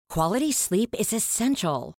Quality sleep is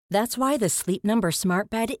essential. That's why the Sleep Number Smart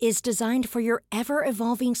Bed is designed for your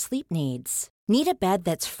ever-evolving sleep needs. Need a bed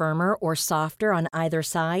that's firmer or softer on either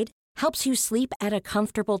side? Helps you sleep at a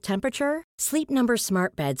comfortable temperature? Sleep Number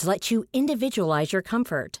Smart Beds let you individualize your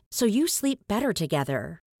comfort, so you sleep better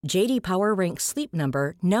together. J.D. Power ranks Sleep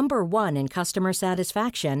Number number 1 in customer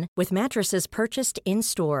satisfaction with mattresses purchased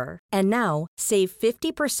in-store. And now, save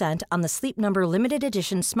 50% on the Sleep Number Limited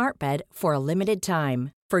Edition Smart Bed for a limited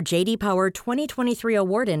time. For J.D. Power 2023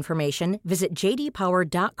 award information, visit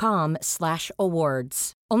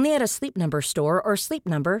jdpower.com/awards. Only at a Sleep Number store or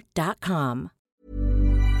sleepnumber.com.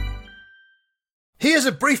 Here's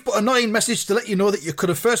a brief but annoying message to let you know that you could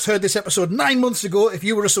have first heard this episode 9 months ago if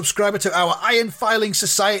you were a subscriber to our Iron Filing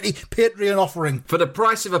Society Patreon offering. For the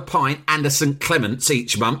price of a pint and a St Clement's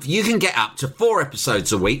each month, you can get up to 4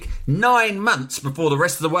 episodes a week, 9 months before the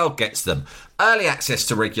rest of the world gets them. Early access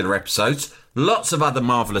to regular episodes, lots of other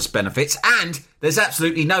marvellous benefits, and there's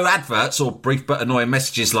absolutely no adverts or brief but annoying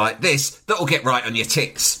messages like this that'll get right on your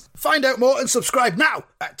tits. Find out more and subscribe now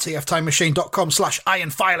at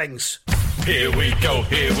tftimemachine.com/ironfilings. Here we go,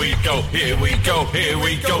 here we go, here we go, here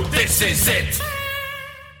we go, this is it!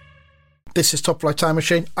 This is Top Flight Time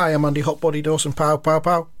Machine. I am Andy Hotbody Dawson. Pow, pow,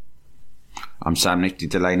 pow. I'm Sam Nifty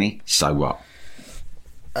Delaney. So what?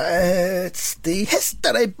 It's the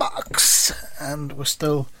History Box, and we're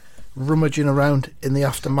still rummaging around in the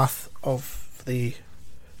aftermath of the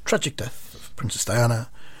tragic death of Princess Diana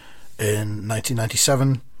in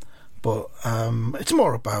 1997, but it's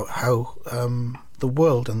more about how the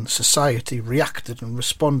world and society reacted and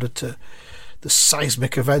responded to the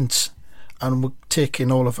seismic events, and we're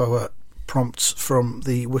taking all of our prompts from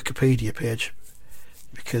the Wikipedia page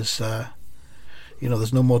because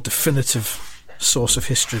there's no more definitive source of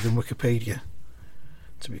history than Wikipedia,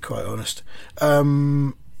 to be quite honest.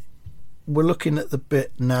 We're looking at the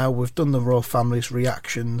bit now. We've done the royal family's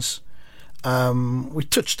reactions. We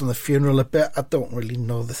touched on the funeral a bit. I don't really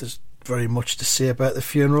know that there's very much to say about the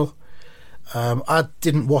funeral. I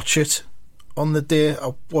didn't watch it on the day.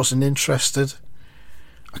 I wasn't interested.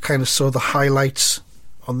 I kind of saw the highlights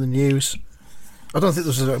on the news. I don't think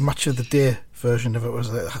there was a match of the day version of it. It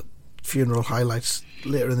was like funeral highlights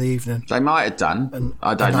later in the evening. They might have done.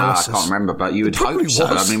 I don't analysis. know. I can't remember, but you would hope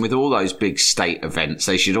so. Was. I mean, with all those big state events,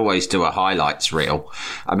 they should always do a highlights reel.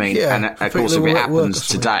 I mean, yeah, and of course, if it happens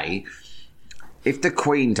today, if the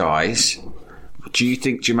Queen dies, do you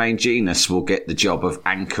think Jermaine Genius will get the job of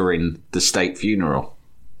anchoring the state funeral?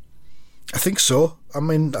 I think so. I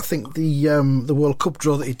mean, I think the World Cup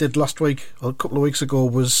draw that he did last week, or a couple of weeks ago,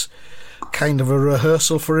 was kind of a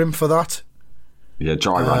rehearsal for him for that. Yeah,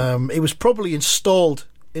 dry run. He was probably installed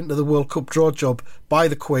into the World Cup draw job by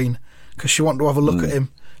the Queen because she wanted to have a look at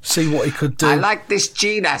him, see what he could do. I like this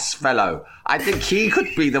Genius fellow. I think he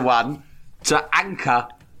could be the one to anchor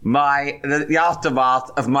the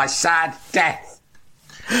aftermath of my sad death.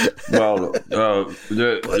 Well,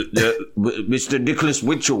 Mr. Nicholas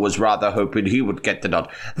Witchell was rather hoping he would get the nod.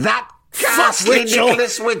 That ghastly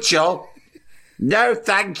Nicholas Witchell? No,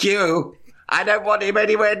 thank you. I don't want him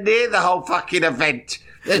anywhere near the whole fucking event.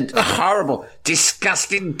 A horrible,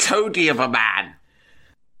 disgusting toady of a man.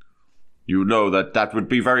 You know that would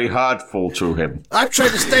be very hurtful to him. I'm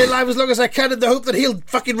trying to stay alive as long as I can in the hope that he'll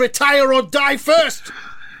fucking retire or die first.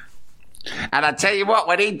 And I tell you what,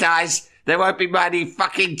 when he dies, there won't be many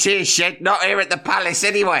fucking tears shed, not here at the palace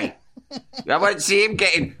anyway. I won't see him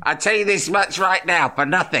getting, I tell you this much right now, for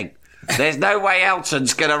nothing. There's no way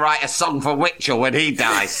Elton's going to write a song for Witchell when he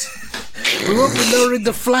dies. We won't be lowering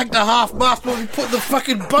the flag to half-mast, but we'll be putting the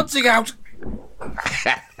fucking bunting out.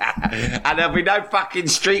 And there'll be no fucking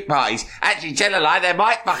street parties. Actually, tell a lie, there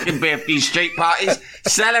might fucking be a few street parties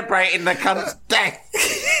celebrating the cunt's death.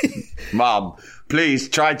 Mum, please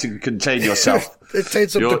try to contain yourself. It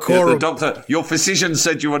takes some decorum. The doctor, your physician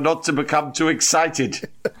said you were not to become too excited.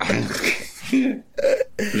 Anyway,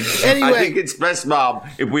 I think it's best, Mum,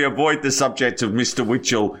 if we avoid the subject of Mr.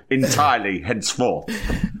 Witchell entirely henceforth.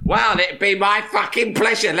 Well, it'd be my fucking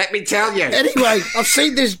pleasure, let me tell you. Anyway, I've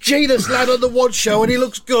seen this Genius lad on the One Show and he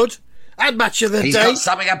looks good. And match of the He's day. got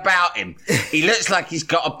something about him. He looks like he's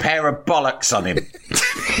got a pair of bollocks on him.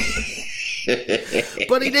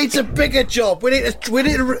 But he needs a bigger job. We need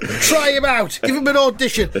to try him out. Give him an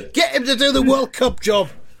audition. Get him to do the World Cup job.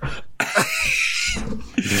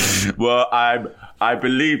 Well, I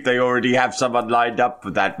believe they already have someone lined up for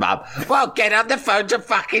that, Mum. Well, get on the phone to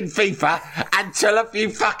fucking FIFA and tell a few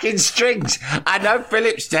fucking strings. I know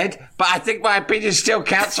Philip's dead, but I think my opinion still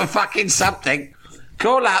counts for fucking something.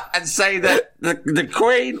 Call up and say that the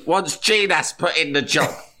Queen wants Genius put in the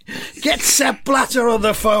job. Get Sepp Blatter on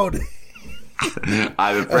the phone.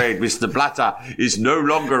 I'm afraid Mr. Blatter is no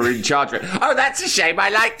longer in charge. Oh, that's a shame. I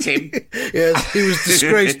liked him. Yes, he was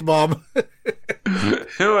disgraced, Mom.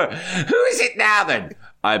 Who is it now, then?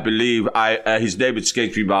 I believe his name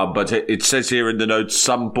escapes me, Mum, but it says here in the notes,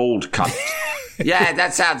 some bald cunt. Yeah,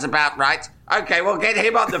 that sounds about right. Okay, well, get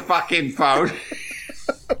him on the fucking phone.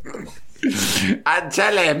 And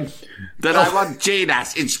tell him that I want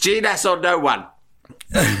Genius. It's Genius or no one.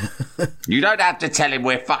 You don't have to tell him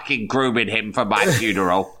we're fucking grooming him for my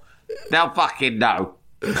funeral. They'll fucking know.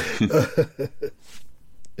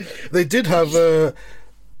 They did have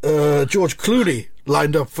George Clooney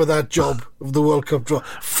lined up for that job of the World Cup draw.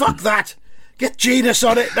 Fuck that! Get Genius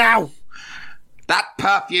on it now! That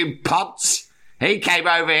perfume Ponce, he came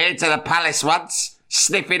over here to the palace once,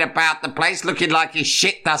 sniffing about the place, looking like his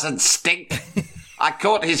shit doesn't stink. I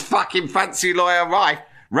caught his fucking fancy lawyer wife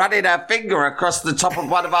running her finger across the top of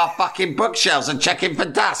one of our fucking bookshelves and checking for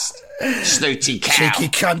dust. Snooty cow. Cheeky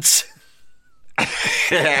cunts.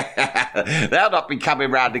 They'll not be coming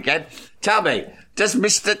round again. Tell me,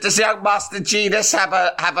 does young Master Genius have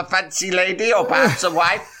a fancy lady or perhaps a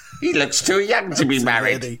wife? He looks too young to be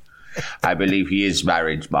married. I believe he is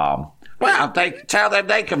married, Mom. Well, tell them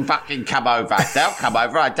they can fucking come over. They'll come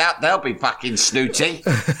over. I doubt they'll be fucking snooty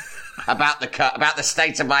about the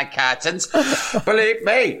state of my curtains. Believe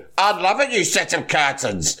me, I'd love a new set of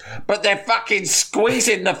curtains, but they're fucking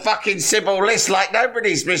squeezing the fucking civil list like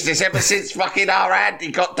nobody's business ever since fucking our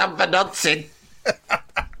Andy got done for nonsense.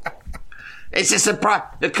 It's a surprise.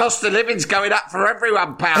 The cost of living's going up for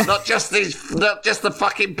everyone, pal, not just the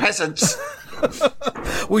fucking peasants.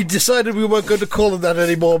 We decided we weren't going to call them that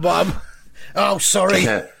anymore, Mum. Oh, sorry.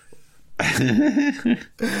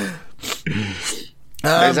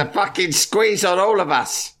 There's a fucking squeeze on all of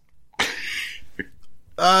us.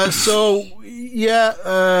 Where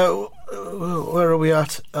are we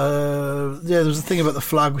at? There was a thing about the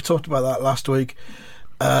flag. We talked about that last week.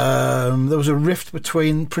 There was a rift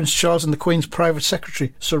between Prince Charles and the Queen's private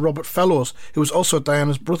secretary, Sir Robert Fellows, who was also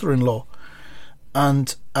Diana's brother-in-law.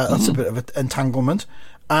 And that's a bit of an entanglement.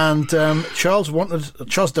 And Charles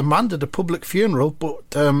demanded a public funeral, but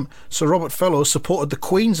Sir Robert Fellows supported the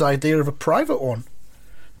Queen's idea of a private one.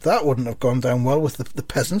 That wouldn't have gone down well with the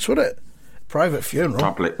peasants, would it? Private funeral.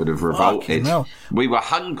 Public would have revolted. We were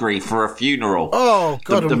hungry for a funeral. Oh,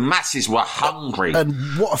 God. The masses were hungry. And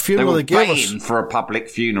what a funeral they gave us. They were paying for a public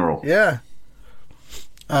funeral. Yeah.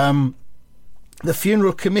 The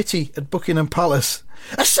funeral committee at Buckingham Palace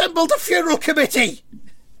assembled a funeral committee!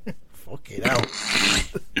 Fucking hell.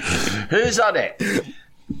 Who's on it?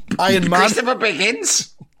 Iron Man. Christopher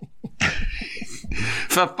Biggins.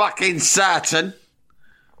 For fucking certain.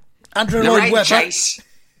 Andrew Lloyd Webber. Chase.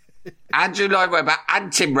 Andrew Lloyd Webber and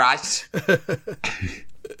Tim Rice.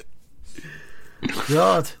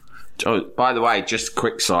 God. Oh, by the way, just a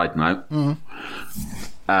quick side note.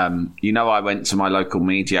 You know, I went to my local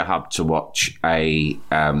media hub to watch a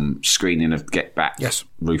screening of Get Back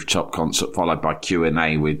rooftop concert, followed by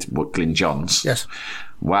Q&A with Glyn Johns. Yes.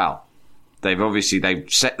 Well, they've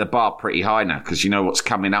set the bar pretty high now, because you know what's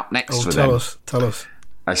coming up next for them. Tell us.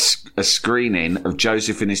 A screening of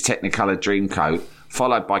Joseph in his Technicolor Dreamcoat,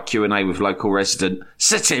 followed by Q&A with local resident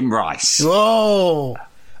Sir Tim Rice. Oh,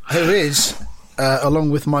 who is,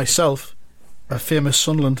 along with myself, a famous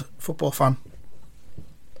Sunderland football fan.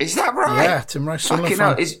 Is that right? Yeah, Tim Rice, Sunderland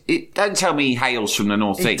fan. Don't tell me he hails from the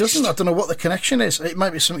northeast. He doesn't. I don't know what the connection is. It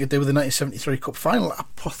might be something to do with the 1973 Cup final. I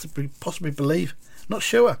possibly believe. Not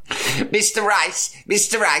sure. Mr.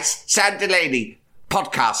 Rice, Sam Delaney,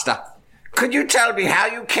 podcaster. Could you tell me how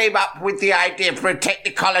you came up with the idea for a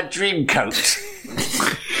Technicolor Dreamcoat?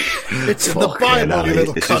 It's in the Bible, you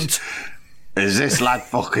little cunt. Is this lad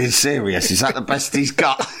fucking serious? Is that the best he's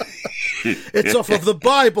got? It's off of the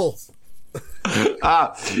Bible. Did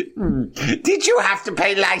you have to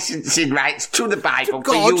pay licensing rights to the Bible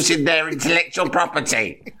for using their intellectual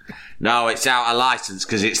property? No, it's out of license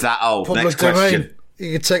because it's that old. Public Next domain. question.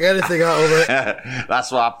 You can take anything out of it.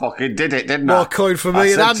 That's why I fucking did it, didn't I? More coin for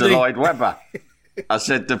me and Andy. I Andy. said to Lloyd Webber, I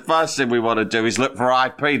said, the first thing we want to do is look for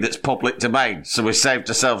IP that's public domain. So we saved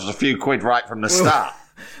ourselves a few quid right from the start.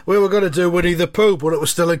 We were going to do Winnie the Pooh, but it was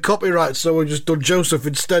still in copyright, so we just done Joseph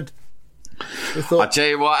instead. I tell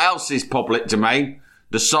you what else is public domain.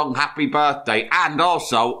 The song Happy Birthday, and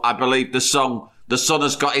also, I believe, the song The Sun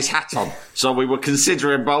Has Got His Hat On. So we were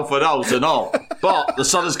considering both of those and all. But The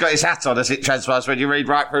Sun Has Got His Hat On, as it transpires when you read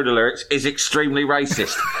right through the lyrics, is extremely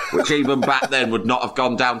racist, which even back then would not have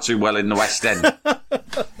gone down too well in the West End.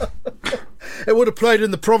 It would have played in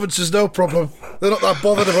the provinces, no problem. They're not that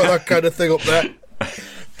bothered about that kind of thing up there.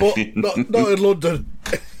 But not in London.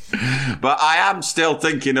 But I am still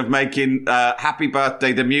thinking of making Happy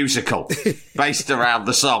Birthday the musical based around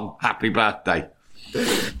the song Happy Birthday.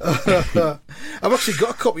 I've actually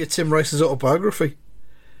got a copy of Tim Rice's autobiography.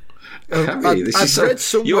 Have you? I've read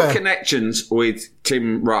somewhere. Your connections with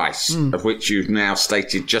Tim Rice, of which you've now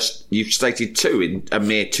stated two in a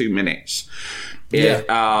mere 2 minutes,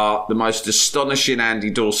 are the most astonishing Andy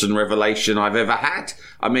Dawson revelation I've ever had.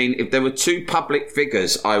 I mean, if there were two public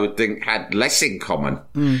figures I would think had less in common,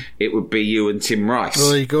 it would be you and Tim Rice. Well,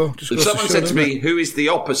 there you go. If someone said to me, who is the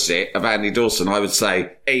opposite of Andy Dawson, I would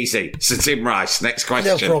say, easy, Sir Tim Rice. Next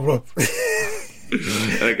question. No problem.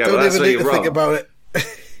 And I go, Don't well, that's even where need to you're think wrong. about it.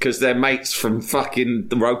 Because they're mates from fucking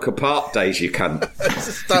the Roker Park days, you cunt.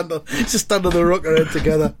 Just stand on the Roker end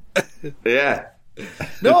together. Yeah.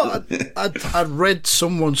 No, I'd read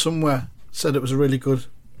someone somewhere said it was a really good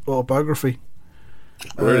autobiography.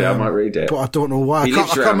 Really, I might read it. But I don't know why. He I can't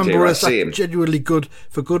lives around remember here, whether I it's see him. genuinely good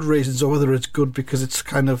for good reasons or whether it's good because it's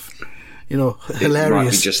kind of, hilarious. It might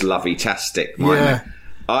be just lovey-tastic, mightn't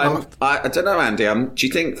Yeah. it? I don't know, Andy. Do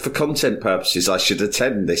you think for content purposes I should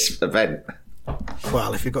attend this event?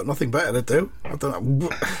 Well, if you've got nothing better to do, I don't know.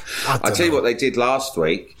 I tell you what they did last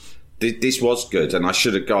week. This was good, and I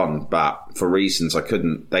should have gone, but for reasons I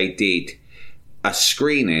couldn't. They did a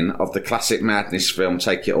screening of the classic Madness film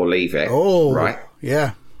Take It or Leave It. Oh, right.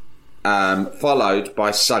 Yeah. Followed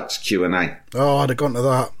by Suggs Q&A. Oh, I'd have gone to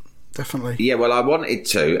that. Definitely. Yeah, well, I wanted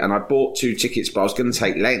to, and I bought 2 tickets, but I was going to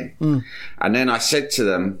take Len. And then I said to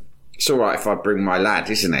them, it's all right if I bring my lad,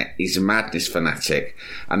 isn't it? He's a Madness fanatic.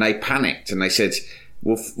 And they panicked, and they said,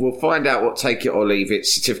 we'll find out what Take It or Leave It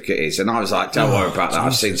certificate is. And I was like, don't worry about that.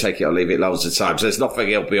 I've seen Take It or Leave It loads of times. There's nothing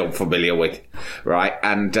he'll be unfamiliar with, right?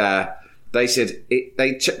 And they said,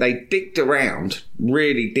 they digged around,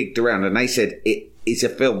 really digged around, and they said it is a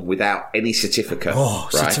film without any certificate. Oh,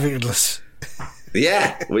 right? certificateless.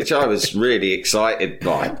 Yeah, which I was really excited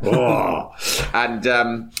by. Oh.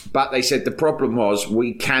 And but they said the problem was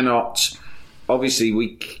we can't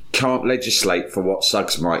legislate for what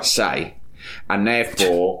Suggs might say, and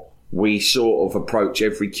therefore we sort of approach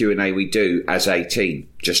every Q&A we do as 18,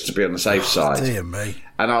 just to be on the safe side. Dear me.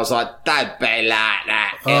 And I was like, don't be like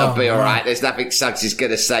that. It'll be all right. There's nothing Suggs is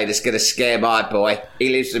going to say that's going to scare my boy. He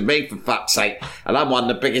lives with me, for fuck's sake. And I'm one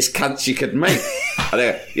of the biggest cunts you could meet. I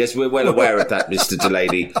go, yes, we're well aware of that, Mr.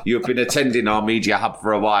 Delaney. You've been attending our media hub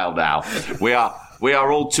for a while now. We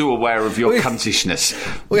are all too aware of your cuntishness.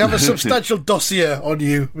 We have a substantial dossier on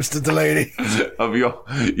you, Mr. Delaney. Of your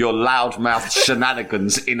loudmouth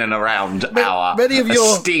shenanigans in and around our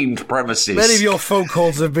esteemed premises. Many of your phone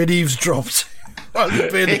calls have been eavesdropped while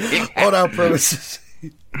you've been on our premises.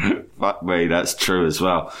 Fuck me, that's true as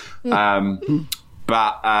well. But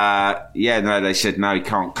they said no, he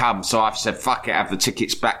can't come. So I've said, fuck it, have the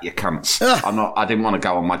tickets back, you cunts. I didn't want to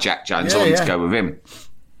go on my Jack Jones. I wanted to go with him.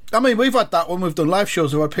 I mean, we've had that when we've done live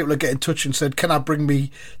shows where people get in touch and said, can I bring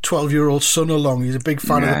me 12-year-old son along? He's a big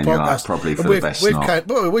fan of the podcast. Like, probably for the best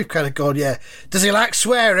not. We've kind of gone, yeah. Does he like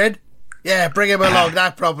swearing? Yeah, bring him along,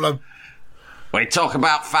 no problem. We talk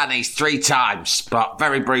about fannies 3 times, but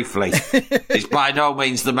very briefly. It's by no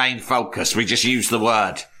means the main focus. We just use the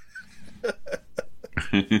word.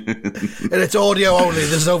 And it's audio only,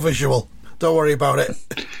 there's no visual. Don't worry about it.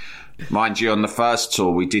 Mind you, on the first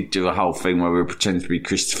tour, we did do a whole thing where we were pretending to be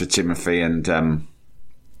Christopher Timothy and...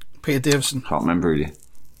 Peter Davison. Can't remember who.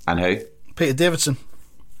 And who? Peter Davison.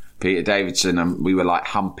 Peter Davidson, and we were like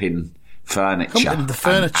humping furniture. Humping the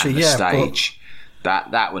furniture, and the yeah. stage.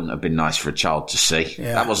 That wouldn't have been nice for a child to see.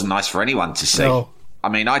 Yeah. That wasn't nice for anyone to see. No. I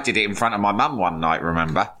mean, I did it in front of my mum one night,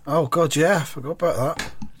 remember? Oh, God, yeah. I forgot about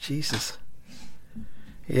that. Jesus.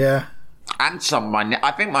 Yeah. And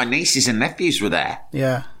I think my nieces and nephews were there.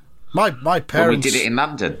 Yeah. My parents... When we did it in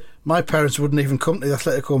London. My parents wouldn't even come to the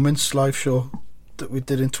Atletico Minsk live show that we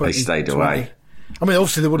did in 2020. They stayed away. I mean,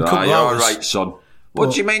 obviously they wouldn't come to you're ours. all right, son.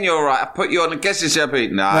 What do you mean you're all right? I put you on a guess's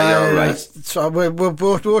beat. Nah, you're all right. So we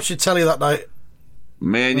watched telly that night.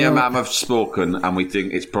 Me and your mum have spoken, and we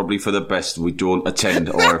think it's probably for the best we don't attend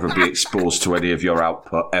or ever be exposed to any of your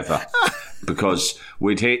output ever. Because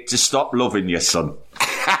we'd hate to stop loving you, son.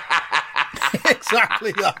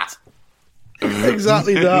 Exactly that.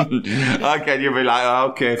 Exactly that. Okay, you'll be like,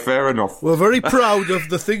 okay, fair enough. We're very proud of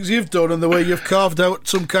the things you've done and the way you've carved out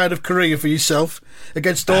some kind of career for yourself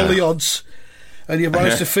against all the odds. And you've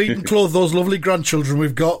managed to feed and clothe those lovely grandchildren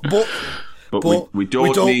we've got. But we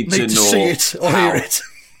don't need to know see it or hear it.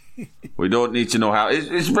 We don't need to know how.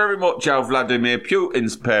 It's very much how Vladimir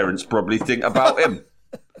Putin's parents probably think about him.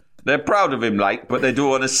 They're proud of him, but they don't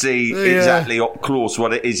want to see exactly up close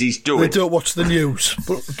what it is he's doing. They don't watch the news,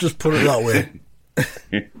 but just put it that way.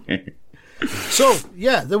 So,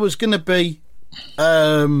 yeah, there was going to be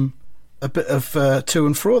a bit of to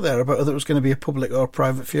and fro there about whether it was going to be a public or a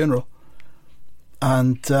private funeral.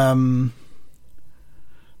 And there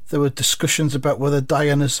were discussions about whether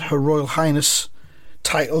Diana's Her Royal Highness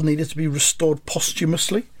title needed to be restored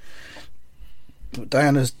posthumously. But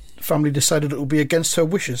Diana's family decided it would be against her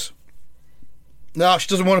wishes. No, she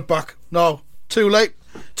doesn't want it back. No, too late.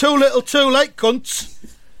 Too little, too late, cunts.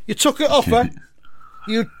 You took it off her.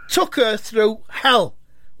 You took her through hell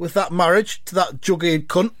with that marriage to that jug-eared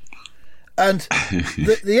cunt. And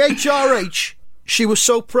the HRH, she was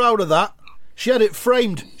so proud of that. She had it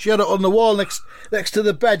framed. She had it on the wall next to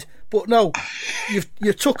the bed. But no,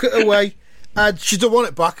 you took it away and she don't want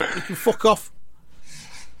it back. You can fuck off.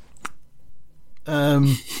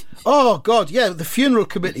 Oh, God, yeah, the funeral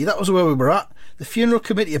committee, that was where we were at. The funeral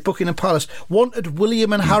committee at Buckingham Palace wanted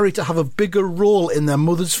William and Harry to have a bigger role in their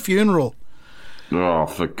mother's funeral. Oh,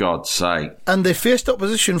 for God's sake. And they faced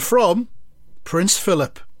opposition from Prince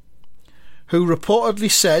Philip, who reportedly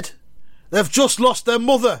said, they've just lost their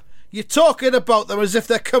mother. You're talking about them as if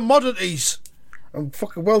they're commodities. And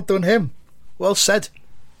fucking well done him. Well said.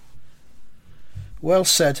 Well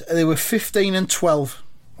said. They were 15 and 12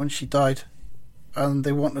 when she died. And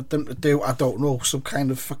they wanted them to do, I don't know, some kind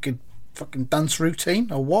of fucking dance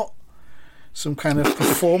routine or what? Some kind of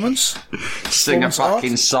performance. Sing a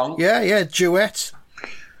fucking song. Yeah, duet.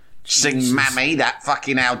 Sing Jesus. Mammy, that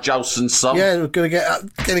fucking Al Jolson song. Yeah, we're gonna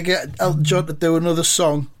get Elton John to do another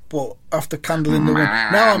song, but after Candle in the Wind.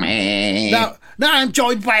 Now I'm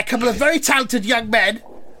joined by a couple of very talented young men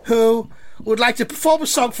who would like to perform a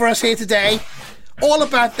song for us here today, all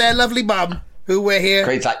about their lovely mum, who we're here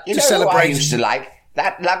to celebrate. Who I used to like?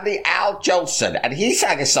 That lovely Al Jolson, and he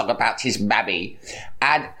sang a song about his mammy.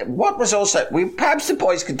 And what was also, perhaps the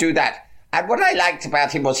boys could do that. And what I liked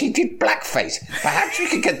about him was he did blackface. Perhaps we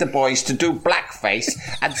could get the boys to do blackface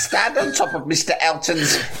and stand on top of Mr.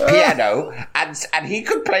 Elton's piano, and he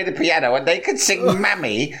could play the piano, and they could sing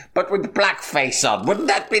Mammy, but with blackface on. Wouldn't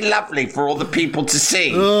that be lovely for all the people to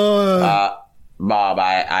see? Mom,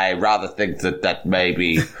 I rather think that may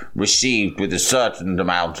be received with a certain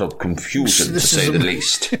amount of confusion, to say the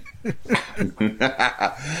least.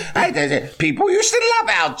 People used to love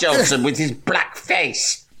Al Jolson with his black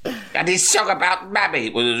face and his song about Mammy.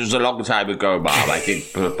 Well, it was a long time ago, Mom. I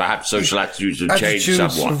think perhaps social attitudes have changed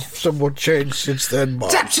somewhat. Somewhat changed since then, Mom.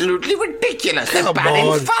 It's absolutely ridiculous. They're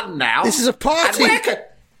banning fun now. This is a party. And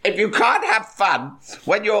if you can't have fun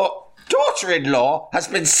when your daughter-in-law has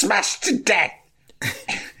been smashed to death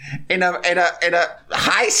in a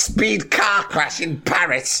high-speed car crash in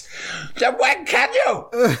Paris, then when can you?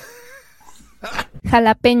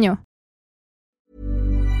 Jalapeño.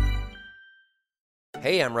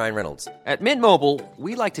 Hey, I'm Ryan Reynolds. At Mint Mobile,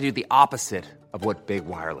 we like to do the opposite of what Big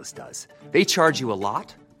Wireless does. They charge you a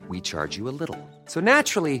lot, we charge you a little. So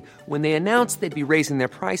naturally, when they announced they'd be raising their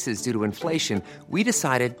prices due to inflation, we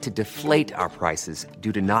decided to deflate our prices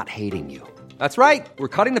due to not hating you. That's right. We're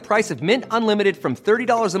cutting the price of Mint Unlimited from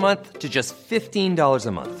 $30 a month to just $15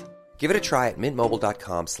 a month. Give it a try at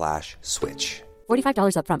mintmobile.com/switch.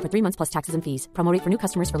 $45 up front for 3 months plus taxes and fees. Promo rate for new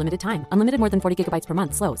customers for limited time. Unlimited more than 40 gigabytes per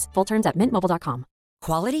month. Slows full terms at mintmobile.com.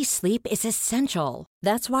 Quality sleep is essential.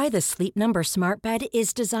 That's why the Sleep Number Smart Bed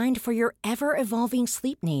is designed for your ever-evolving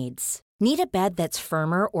sleep needs. Need a bed that's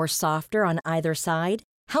firmer or softer on either side?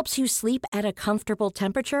 Helps you sleep at a comfortable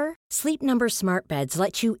temperature? Sleep Number Smart Beds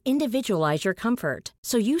let you individualize your comfort,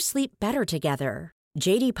 so you sleep better together.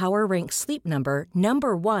 J.D. Power ranks Sleep Number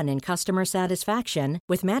number 1 in customer satisfaction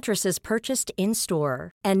with mattresses purchased in-store.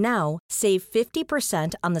 And now, save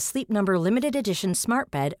 50% on the Sleep Number Limited Edition Smart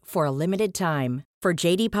Bed for a limited time. For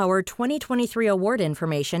J.D. Power 2023 award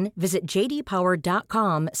information, visit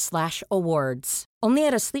jdpower.com/awards. Only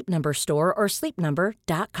at a Sleep Number store or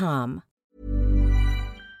sleepnumber.com.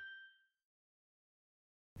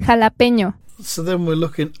 Jalapeño. So then we're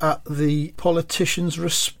looking at the politicians'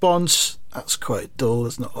 response. That's quite dull.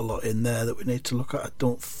 There's not a lot in there that we need to look at, I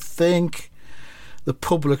don't think. The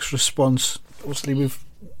public's response, obviously we've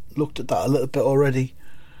looked at that a little bit already.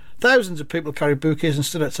 Thousands of people carried bouquets and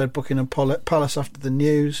stood outside Buckingham Palace after the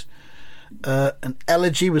news. An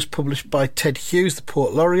elegy was published by Ted Hughes, the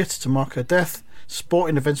Poet Laureate, to mark her death.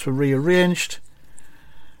 Sporting events were rearranged.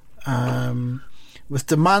 With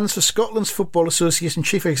demands for Scotland's Football Association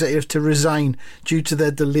chief executive to resign due to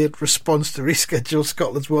their delayed response to reschedule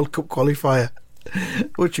Scotland's World Cup qualifier,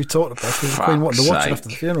 which we talked about. The Queen wanted to watch it after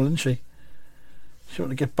the funeral, didn't she? She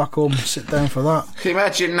wanted to get back home and sit down for that. Can you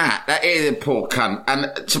imagine that? That is a poor cunt. And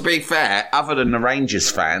to be fair, other than the Rangers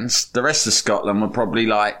fans, the rest of Scotland were probably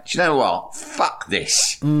like, do you know what? Fuck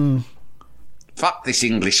this. Fuck this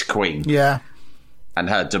English queen Yeah. and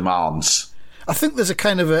her demands. I think there's a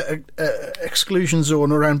kind of a exclusion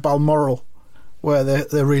zone around Balmoral where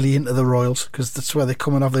they're really into the royals because that's where they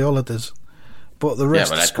come and have the holidays. But the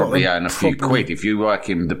rest Yeah, but of they probably Scotland earn a few quid. If you work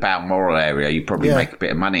in the Balmoral area, you probably Yeah. make a bit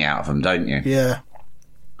of money out of them, don't you? Yeah.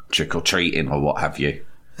 Trick-or-treating or what have you.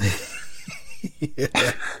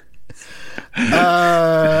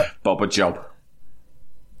 Bob a job.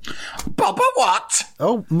 Bob a what?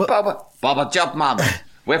 Oh, Bob a job, Mum.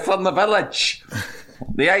 We're from the village.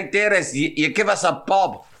 The idea is you give us a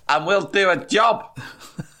bob and we'll do a job.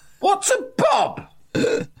 What's a bob?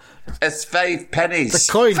 It's 5 pennies.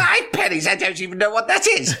 The coin. 5 pennies? I don't even know what that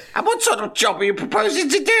is. And what sort of job are you proposing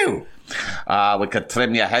to do? We could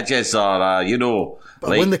trim your hedges or,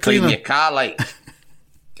 win the clean cleaner. your car light.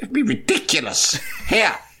 It'd be ridiculous.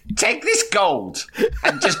 Here, take this gold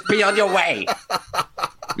and just be on your way.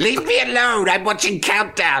 Leave me alone. I'm watching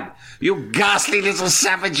Countdown. You ghastly little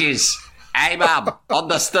savages. Hey, Mum.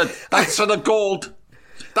 Understood. Thanks for the gold.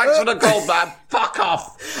 Thanks for the gold, Mum. Fuck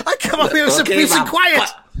off. I come up here with some peace and Mum. quiet.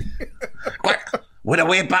 Quick. We're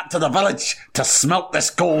away back to the village to smelt this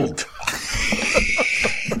gold.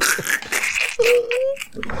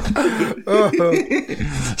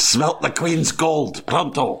 Smelt the Queen's gold,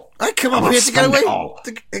 pronto. I come I up will here to get spend away, it all.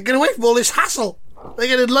 get away from all this hassle. I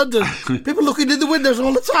get in London. People looking in the windows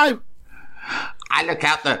all the time. I look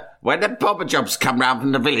out when the bobber jobs come round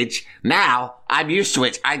from the village. Now, I'm used to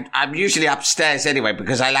it. I'm usually upstairs anyway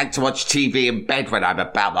because I like to watch TV in bed when I'm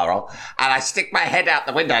at Balmoral. And I stick my head out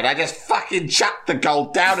the window and I just fucking chuck the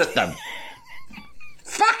gold down at them.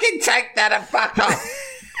 Fucking take that and fuck off.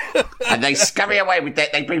 And they scurry away with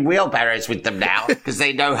they bring wheelbarrows with them now because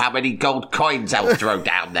they know how many gold coins I'll throw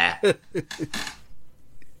down there.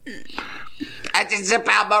 And it's at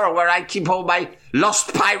Balmoral where I keep all my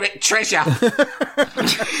lost pirate treasure.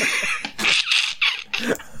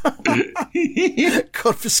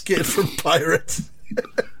 Confiscated from pirates.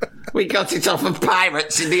 We got it off of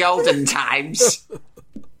pirates in the olden times.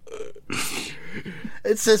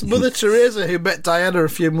 It says Mother Teresa, who met Diana a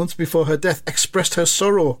few months before her death, expressed her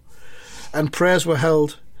sorrow, and prayers were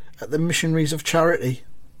held at the Missionaries of Charity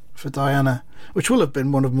for Diana, which will have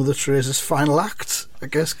been one of Mother Teresa's final acts, I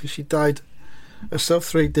guess, because she died herself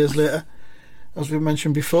 3 days later, as we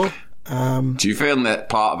mentioned before. Do you feel that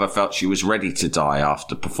part of her felt she was ready to die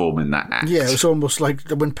after performing that act? Yeah, it was almost like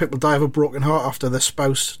when people die of a broken heart after their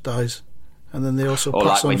spouse dies, and then they also Or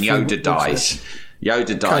pass like when on Yoda through- dies.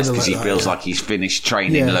 Yoda dies Kinda because he like that, feels yeah. like he's finished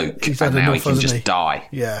training Yeah, Luke, he's had and now he enough, can hasn't just he? die.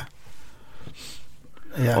 Yeah.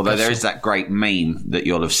 Yeah. Although I guess there so. is that great meme that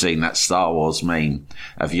you'll have seen, that Star Wars meme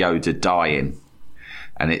of Yoda dying,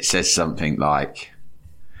 and it says something like,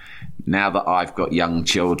 "Now that I've got young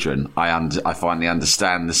children, I finally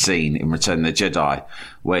understand the scene in Return of the Jedi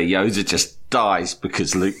where Yoda just dies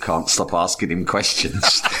because Luke can't stop asking him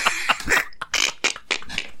questions."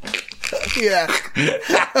 Yeah.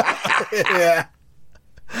 Yeah.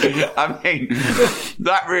 I mean,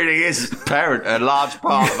 that really is a large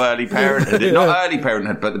part of early parenthood. Not early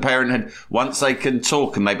parenthood, but the parenthood, once they can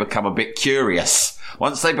talk and they become a bit curious,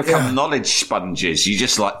 once they become knowledge sponges, you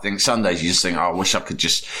just think Sundays, you just think, oh, I wish I could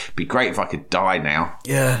just be great if I could die now.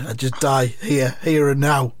 Yeah, I just die here and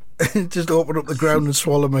now. Just open up the ground and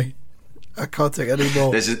swallow me. I can't take any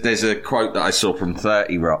more. There's a quote that I saw from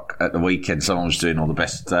 30 Rock at the weekend. Someone was doing all the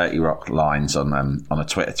best 30 Rock lines on a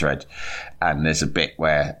Twitter thread, and there's a bit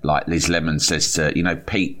where Liz Lemon says to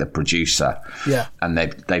Pete, the producer, and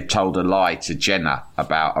they've told a lie to Jenna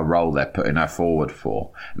about a role they're putting her forward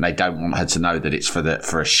for, and they don't want her to know that it's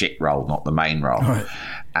for a shit role, not the main role. Right.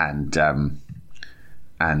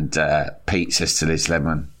 And Pete says to Liz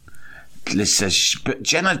Lemon, Liz says, but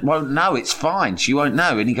Jenna won't know, it's fine, she won't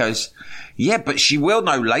know. And he goes, yeah, but she will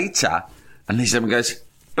know later. And Liz Lemon goes,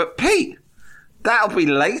 but Pete, that'll be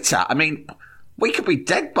later. I mean, we could be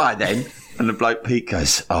dead by then. And the bloke Pete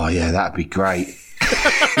goes, oh yeah, that'd be great.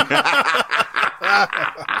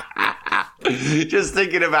 Just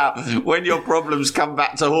thinking about when your problems come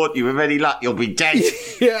back to haunt you, with any luck, you'll be dead.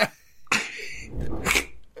 Yeah.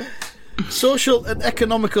 Social and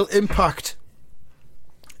economical impact.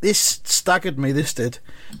 This staggered me, this did.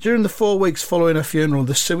 During the 4 weeks following her funeral,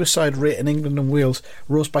 the suicide rate in England and Wales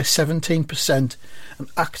rose by 17% and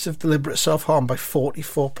acts of deliberate self-harm by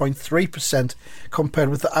 44.3% compared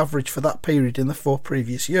with the average for that period in the 4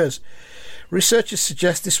 previous years. Researchers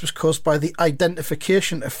suggest this was caused by the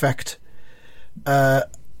identification effect, and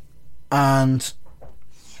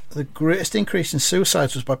the greatest increase in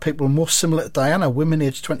suicides was by people most similar to Diana, women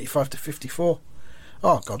aged 25 to 54.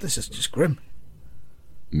 Oh God, this is just grim.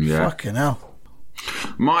 Yeah. Fucking hell.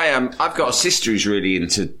 I've got a sister who's really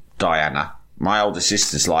into Diana. my older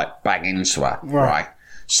sister's like bang into her, right?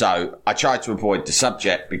 So I tried to avoid the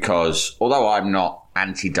subject because although I'm not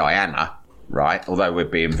anti-Diana, right? Although we're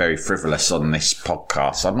being very frivolous on this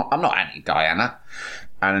podcast, I'm not anti-Diana.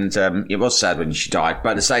 And it was sad when she died.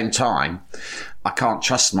 But at the same time, I can't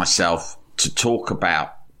trust myself to talk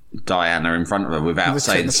about Diana in front of her without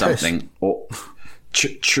saying something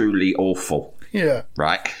truly awful. Yeah.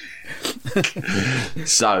 Right?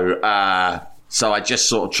 So I just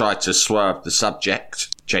sort of tried to swerve the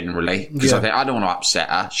subject generally because I think I don't want to upset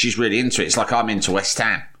her. She's really into it. It's like I'm into West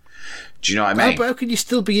Ham. Do you know what I mean? But how can you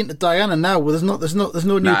still be into Diana now? Well, there's no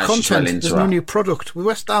new content. There's no new product. With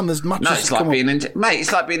West Ham, there's matches. No, it's like being into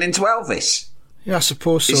it's like being into Elvis. Yeah, I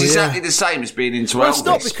suppose so. It's exactly the same as being into Elvis. It's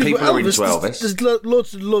not because people are into Elvis. There's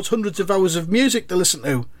loads, hundreds of hours of music to listen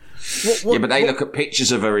to. But they look at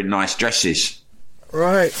pictures of her in nice dresses.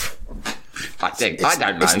 Right. I think. I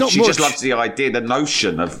don't know. She just loves the idea, the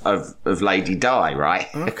notion of Lady Di, right?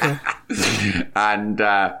 Okay.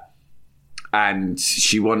 And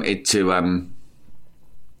she wanted to.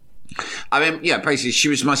 Basically, she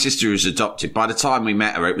was my sister who was adopted. By the time we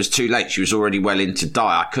met her, it was too late. She was already well into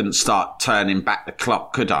Di. I couldn't start turning back the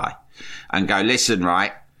clock, could I? And go, listen,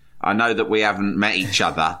 right? I know that we haven't met each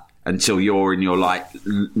other until you're in your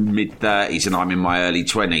mid-30s and I'm in my early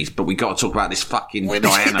 20s, but we got to talk about this fucking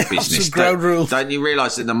Diana business. Don't you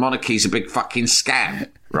realise that the monarchy's a big fucking scam,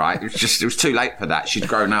 right? It was too late for that. She'd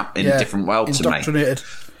grown up in a different world to me. Indoctrinated.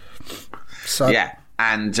 So. Yeah,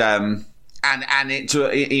 and it,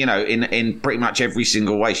 in pretty much every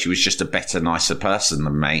single way, she was just a better, nicer person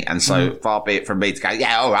than me. And so far be it from me to go,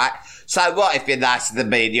 yeah, all right. So what if you're nicer than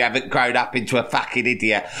me and you haven't grown up into a fucking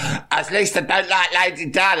idiot? At least I don't like Lady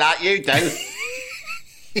Di like you do.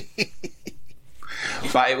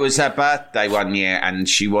 But it was her birthday one year, and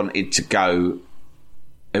she wanted to go.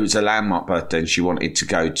 It was a landmark birthday, and she wanted to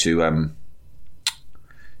go to.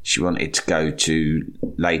 She wanted to go to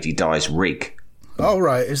Lady Di's rig. Oh,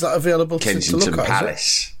 right. Is that available Kensington to look at?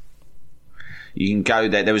 Palace. You can go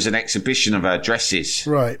there. There was an exhibition of her dresses.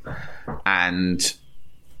 Right. And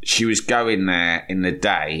she was going there in the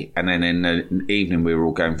day, and then in the evening we were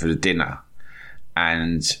all going for the dinner.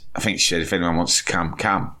 And I think she said, if anyone wants to come,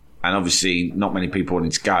 come. And obviously not many people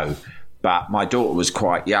wanted to go. But my daughter was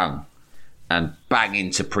quite young and bang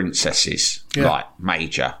into princesses, like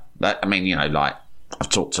major. I've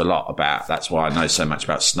talked a lot about, that's why I know so much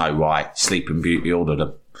about Snow White, Sleeping Beauty, all of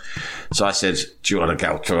them. So I said, do you want to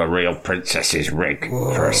go to a real princess's rig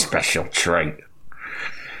for a special treat?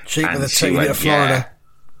 Cheaper than taking it to Florida.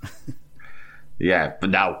 Yeah, but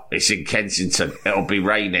no, it's in Kensington. It'll be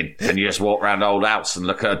raining, and you just walk around the old house and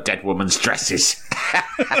look at a dead woman's dresses.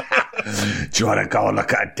 Do you want to go and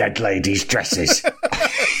look at a dead lady's dresses?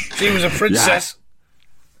 She was a princess.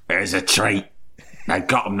 Yeah. Here's a treat. They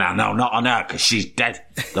got them now. No, not on her, because she's dead.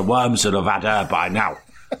 The worms would have had her by now.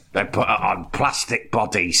 They put her on plastic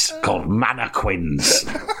bodies called mannequins.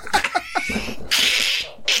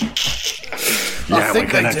 Yeah, we're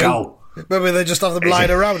going to go. Maybe they just have them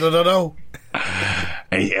lying around, I don't know.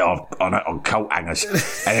 On coat hangers.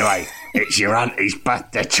 Anyway, it's your auntie's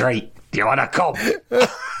birthday treat. Do you want to come?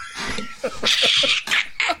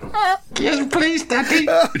 Yes, please, Daddy.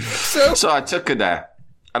 So I took her there.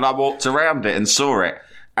 And I walked around it and saw it.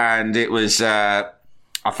 And it was, I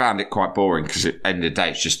found it quite boring because at the end of the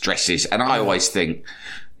day, it's just dresses. And I always think,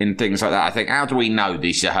 in things like that, I think, how do we know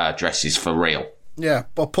these are her dresses for real? Yeah,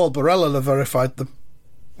 but Paul Barella have verified them,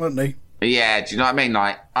 weren't he? Yeah, do you know what I mean?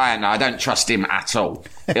 Like, I don't trust him at all.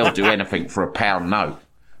 He'll do anything for a £1 note,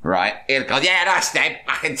 right? He'll go, yeah, that's them.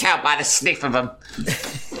 I can tell by the sniff of them.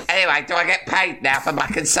 Anyway, do I get paid now for my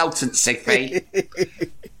consultancy fee?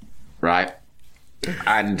 Right?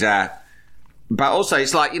 And, but also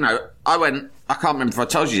it's like, I can't remember if I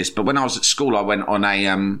told you this, but when I was at school, I went on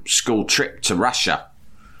a school trip to Russia.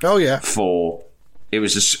 Oh, yeah. It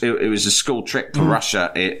was a school trip to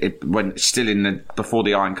Russia. It went still before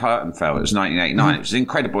the Iron Curtain fell. It was 1989. It was an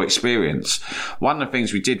incredible experience. One of the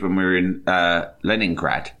things we did when we were in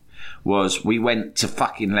Leningrad was we went to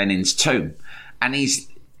fucking Lenin's tomb. And he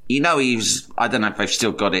was, I don't know if they've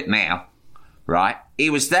still got it now, right?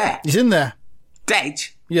 He was there. He's in there. Dead.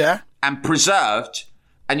 Yeah. And preserved.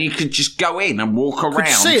 And you could just go in and walk around. Could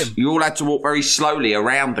you see him? You all had to walk very slowly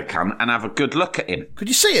around the cunt and have a good look at him. Could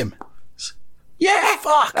you see him? Yeah.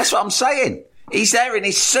 Fuck. That's what I'm saying. He's there in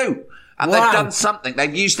his suit. And they've done something.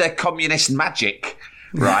 They've used their communist magic,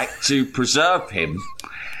 right, to preserve him.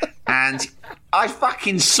 And I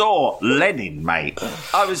fucking saw Lenin, mate.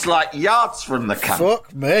 I was like yards from the cunt.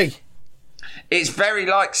 Fuck me. It's very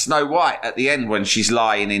like Snow White at the end when she's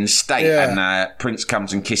lying in state and Prince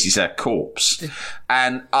comes and kisses her corpse.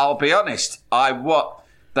 And I'll be honest, what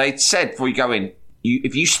they said before you go in,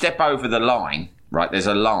 if you step over the line, right, there's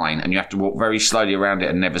a line and you have to walk very slowly around it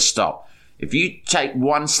and never stop. If you take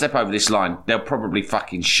one step over this line, they'll probably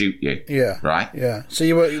fucking shoot you. Yeah. Right? Yeah. So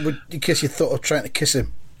you kiss, you thought of trying to kiss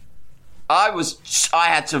him? I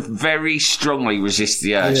had to very strongly resist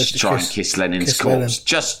the urge to try and kiss Lenin's corpse.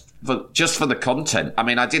 Just for the content. I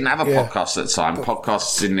mean, I didn't have a podcast at the time.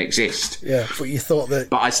 Podcasts didn't exist. Yeah, but you thought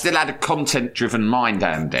that... But I still had a content-driven mind,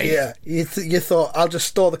 Andy. Yeah, you thought, I'll just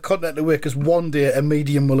store the content away because one day a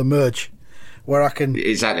medium will emerge where I can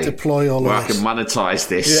deploy all where of this. Where I can monetise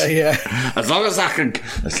this. Yeah. As long as I can...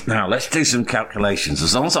 Now, let's do some calculations.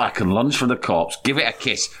 As long as I can lunge for the corpse, give it a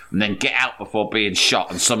kiss, and then get out before being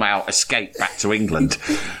shot and somehow escape back to England,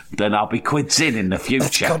 then I'll be quids in the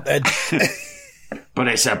future. Content. But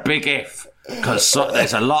it's a big if, because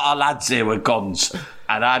there's a lot of lads here with guns,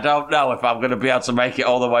 and I don't know if I'm going to be able to make it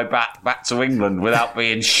all the way back to England without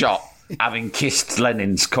being shot, having kissed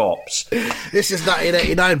Lenin's corpse. This is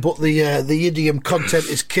 1989, but the idiom "content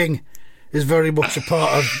is king" is very much a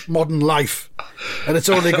part of modern life, and it's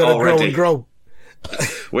only going to grow and grow.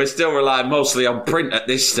 We're still relying mostly on print at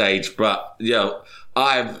this stage, but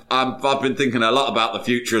I've been thinking a lot about the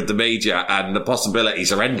future of the media, and the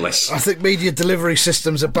possibilities are endless. I think media delivery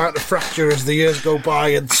systems are about to fracture as the years go by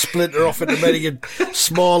and splinter off into many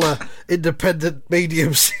smaller, independent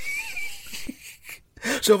mediums.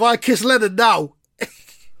 So if I kiss Lenin now,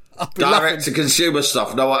 I'll be direct to consumer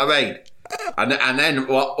stuff, know what I mean? And then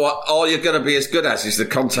what all you're going to be as good as is the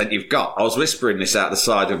content you've got. I was whispering this out the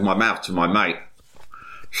side of my mouth to my mate.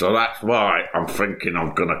 So that's why I'm thinking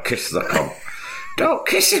I'm going to kiss the cunt. Don't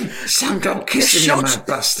kiss him, Sam. Don't kiss him, you mad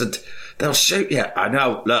bastard. They'll shoot you. I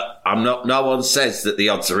know. Look, I'm not. No one says that the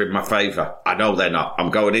odds are in my favour. I know they're not.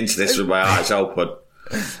 I'm going into this with my eyes open.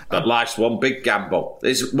 But life's one big gamble.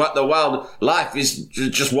 Life is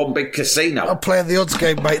just one big casino. I'm playing the odds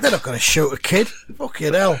game, mate. They're not going to shoot a kid.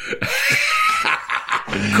 Fucking hell.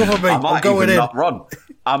 Cover me. I'm going in. Not run.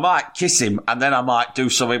 I might kiss him, and then I might do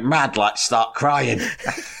something mad, like start crying,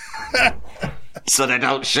 so they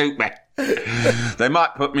don't shoot me. They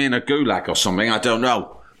might put me in a gulag or something, I don't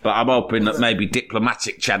know. But I'm hoping that maybe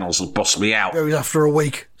diplomatic channels will bust me out. It was after a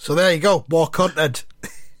week. So there you go, more content.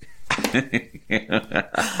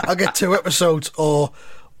 I'll get 2 episodes or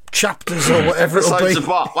chapters or whatever it'll be. Of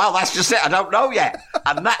what? Well, that's just it, I don't know yet.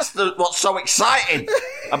 And that's what's so exciting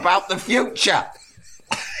about the future.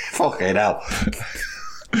 Fucking hell.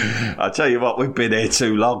 I tell you what, we've been here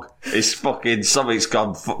too long. It's fucking something's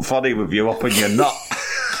gone funny with you up in your nut.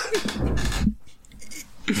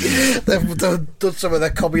 They've done some of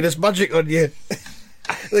their communist magic on you.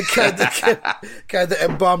 The kind that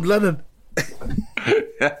embalmed Lenin.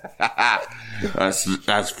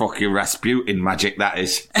 That's fucking Rasputin magic, that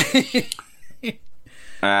is.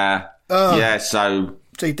 Yeah, so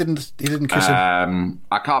he didn't kiss him.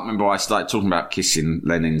 I can't remember why I started talking about kissing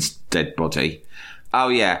Lenin's dead body. Oh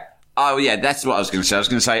yeah, that's what I was going to say. I was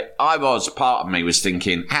going to say, part of me was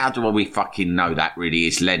thinking, how do we fucking know that really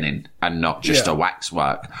is Lenin and not just a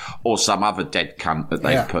waxwork or some other dead cunt that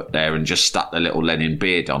they've put there and just stuck the little Lenin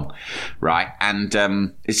beard on, right? And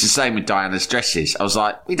it's the same with Diana's dresses. I was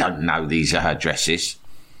like, we don't know these are her dresses.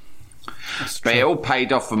 But it all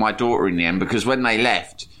paid off for my daughter in the end, because when they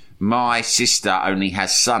left, my sister only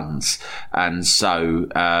has sons, and so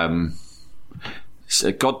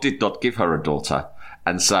God did not give her a daughter.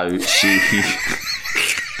 And so she...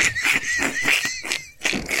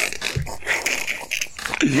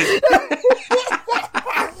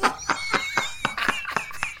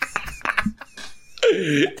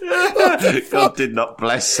 God did not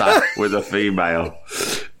bless her with a female.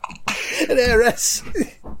 An heiress.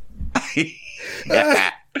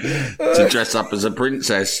 Yeah. To dress up as a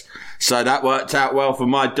princess. So that worked out well for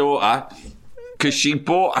my daughter, because she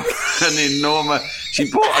bought she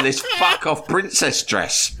bought her this fuck-off princess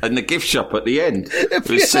dress in the gift shop at the end. It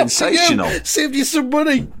was sensational. Saved you some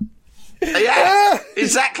money. Yeah,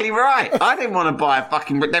 exactly right. I didn't want to buy a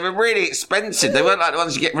fucking... They were really expensive. They weren't like the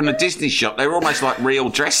ones you get from a Disney shop. They were almost like real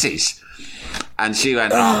dresses. And she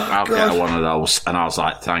went, I'll get her one of those. And I was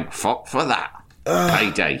like, thank fuck for that.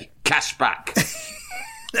 Payday. Cash back.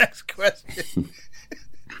 Next question.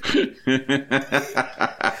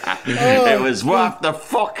 It was worth the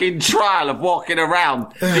fucking trial of walking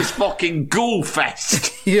around this fucking ghoul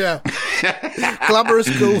fest. Yeah. Glamorous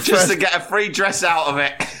ghoul fest. Just to get a free dress out of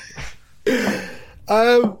it.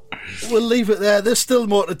 We'll leave it there. There's still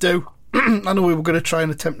more to do. I know we were going to try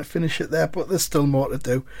and attempt to finish it there, but there's still more to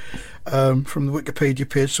do from the Wikipedia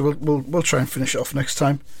page, so we'll try and finish it off next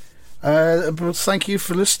time. But thank you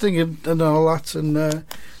for listening and all that, and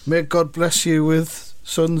may God bless you with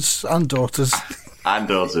sons and daughters. And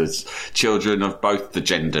daughters, children of both the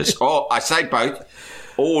genders. Or I say both,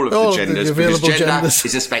 all of the genders, because gender genders.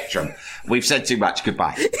 Is a spectrum. We've said too much.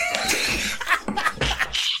 Goodbye.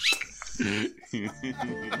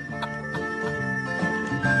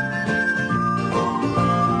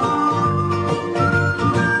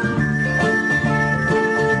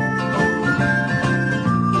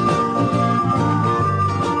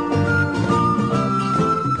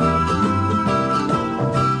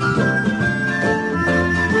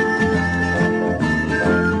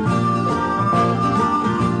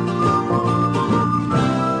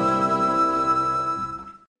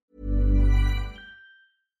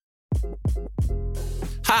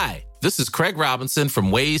 Hi, this is Craig Robinson from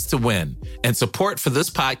Ways to Win, and support for this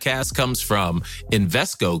podcast comes from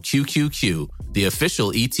Invesco QQQ, the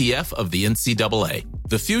official ETF of the NCAA.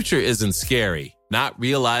 The future isn't scary. Not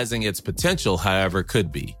realizing its potential, however,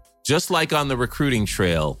 could be. Just like on the recruiting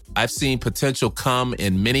trail, I've seen potential come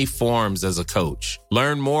in many forms as a coach.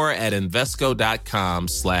 Learn more at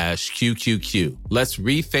Invesco.com/QQQ. Let's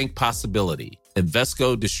rethink possibility.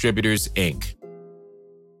 Invesco Distributors, Inc.